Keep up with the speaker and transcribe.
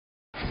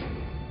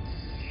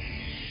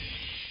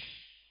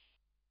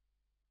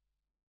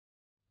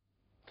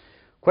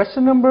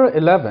Question number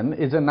 11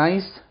 is a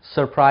nice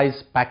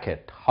surprise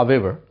packet.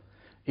 However,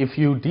 if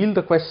you deal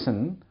the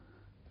question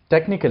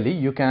technically,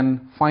 you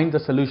can find the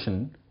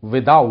solution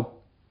without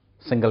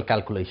single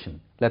calculation.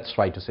 Let's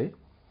try to say.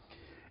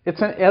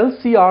 It's an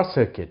LCR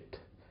circuit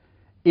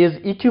is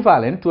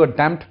equivalent to a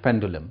damped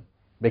pendulum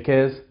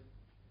because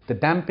the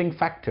damping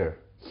factor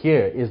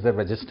here is the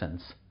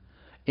resistance.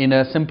 In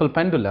a simple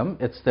pendulum,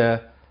 it's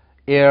the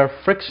air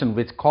friction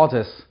which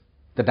causes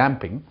the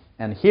damping,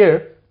 and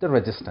here the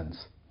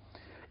resistance.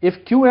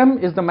 If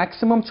Qm is the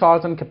maximum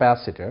charge on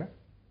capacitor,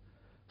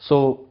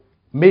 so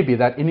maybe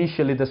that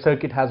initially the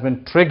circuit has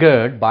been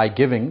triggered by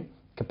giving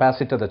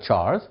capacitor the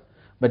charge,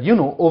 but you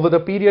know, over the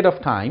period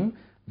of time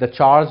the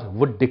charge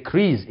would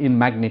decrease in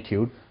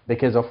magnitude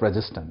because of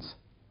resistance.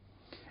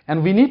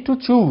 And we need to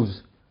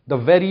choose the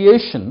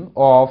variation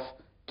of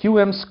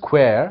Qm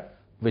square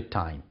with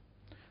time.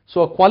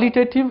 So a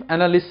qualitative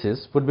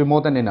analysis would be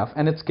more than enough,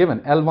 and it's given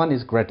L1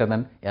 is greater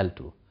than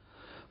L2.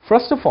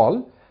 First of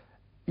all,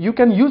 you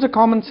can use a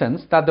common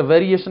sense that the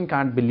variation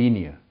can't be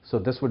linear. So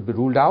this would be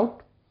ruled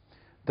out.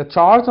 The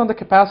charge on the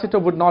capacitor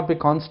would not be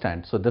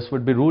constant. So this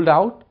would be ruled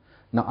out.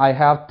 Now I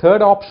have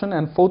third option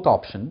and fourth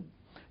option.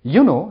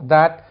 You know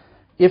that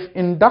if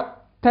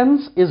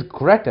inductance is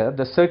greater,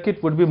 the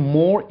circuit would be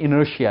more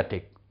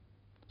inertiatic.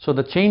 So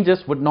the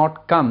changes would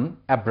not come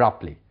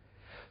abruptly.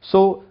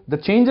 So the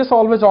changes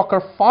always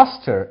occur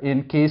faster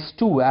in case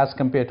 2 as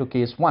compared to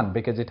case 1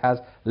 because it has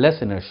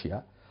less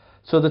inertia.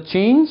 So the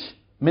change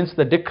means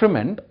the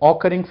decrement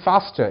occurring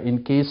faster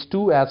in case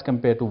 2 as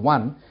compared to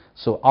 1.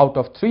 So out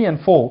of 3 and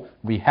 4,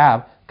 we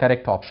have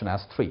correct option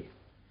as 3.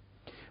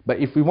 But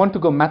if we want to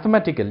go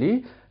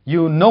mathematically,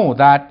 you know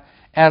that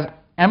as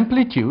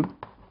amplitude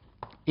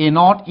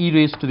A0 e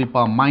raised to the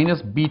power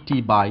minus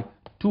bt by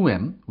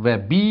 2m, where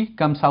b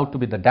comes out to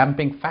be the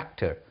damping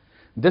factor.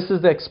 This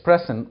is the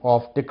expression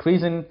of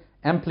decrease in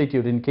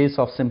amplitude in case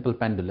of simple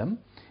pendulum.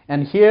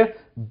 And here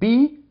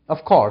b,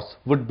 of course,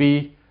 would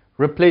be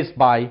replaced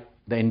by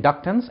the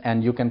inductance,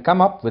 and you can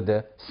come up with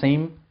the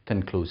same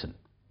conclusion.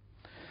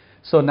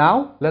 So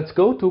now let's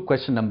go to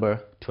question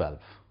number 12.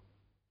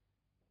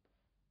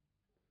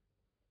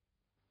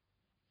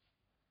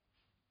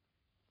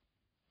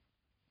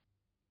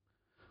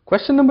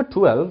 Question number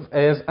 12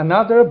 is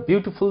another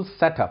beautiful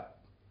setup,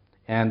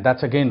 and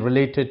that's again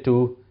related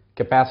to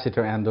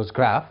capacitor and those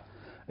graph.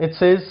 It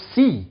says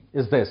C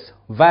is this,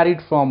 varied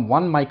from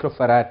 1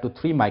 microfarad to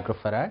 3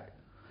 microfarad.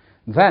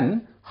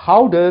 Then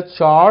how does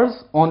charge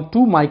on 2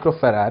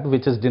 microfarad,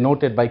 which is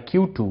denoted by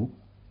Q2,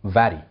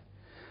 vary?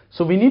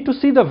 So we need to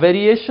see the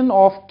variation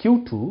of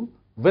Q2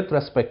 with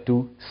respect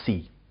to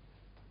C.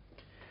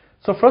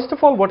 So first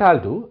of all, what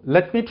I'll do,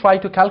 let me try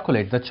to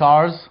calculate the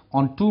charge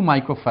on 2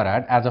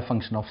 microfarad as a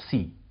function of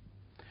C.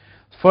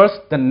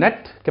 First, the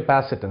net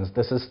capacitance,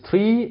 this is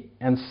 3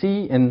 and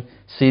C in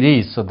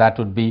series, so that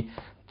would be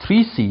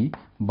 3C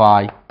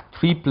by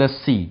 3 plus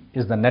C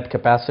is the net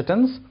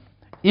capacitance,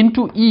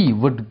 into E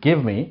would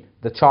give me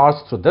the charge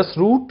through this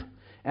route,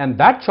 and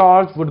that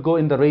charge would go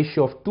in the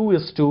ratio of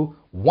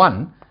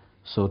 2:1.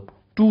 So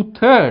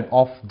 2/3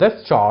 of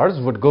this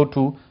charge would go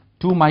to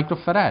 2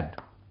 microfarad.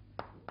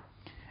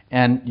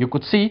 And you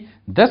could see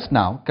this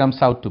now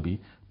comes out to be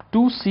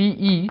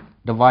 2CE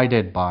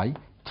divided by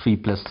 3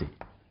 plus C.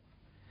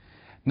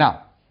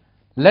 Now,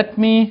 let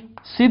me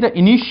see the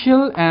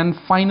initial and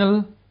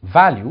final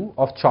value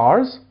of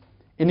charge.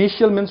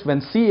 Initial means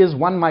when C is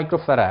 1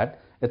 microfarad,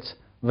 it's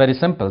very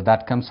simple,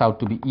 that comes out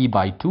to be E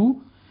by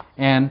 2.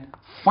 And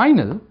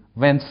final,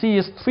 when C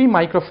is 3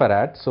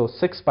 microfarad, so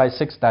 6 by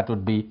 6, that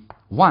would be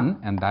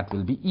 1, and that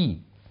will be E.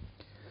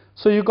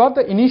 So you got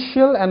the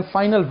initial and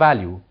final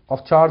value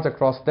of charge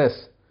across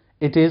this.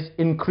 It is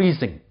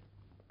increasing.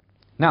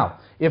 Now,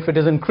 if it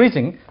is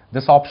increasing,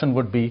 this option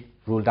would be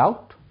ruled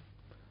out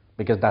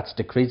because that's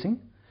decreasing.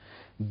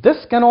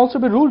 This can also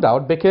be ruled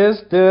out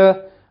because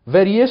the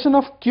variation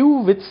of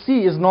Q with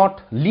C is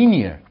not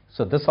linear.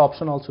 So this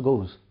option also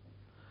goes.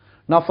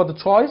 Now for the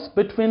choice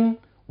between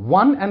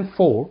 1 and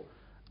 4,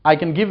 I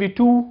can give you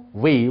two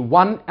ways.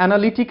 One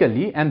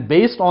analytically and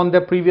based on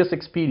their previous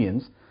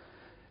experience.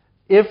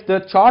 If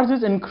the charge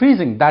is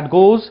increasing, that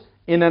goes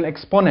in an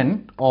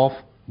exponent of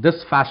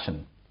this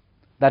fashion.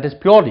 That is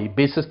purely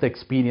basis the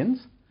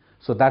experience.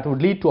 So that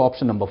would lead to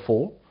option number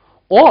 4.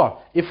 Or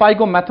if I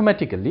go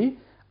mathematically,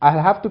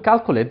 I'll have to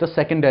calculate the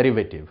second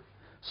derivative.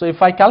 So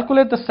if I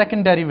calculate the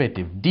second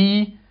derivative,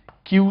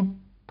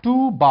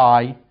 dq2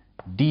 by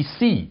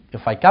dc,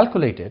 if I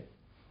calculate it,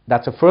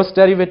 that's the first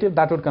derivative,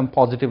 that would come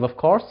positive, of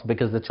course,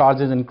 because the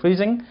charge is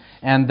increasing,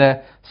 and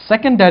the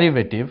second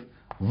derivative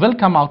will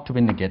come out to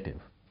be negative.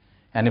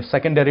 And if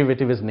second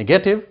derivative is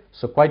negative,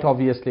 so quite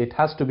obviously it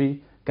has to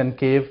be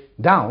concave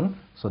down,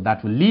 so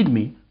that will lead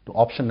me to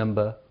option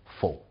number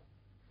 4.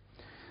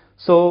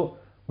 So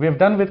we have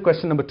done with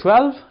question number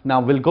 12.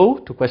 Now we'll go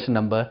to question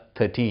number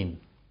 13.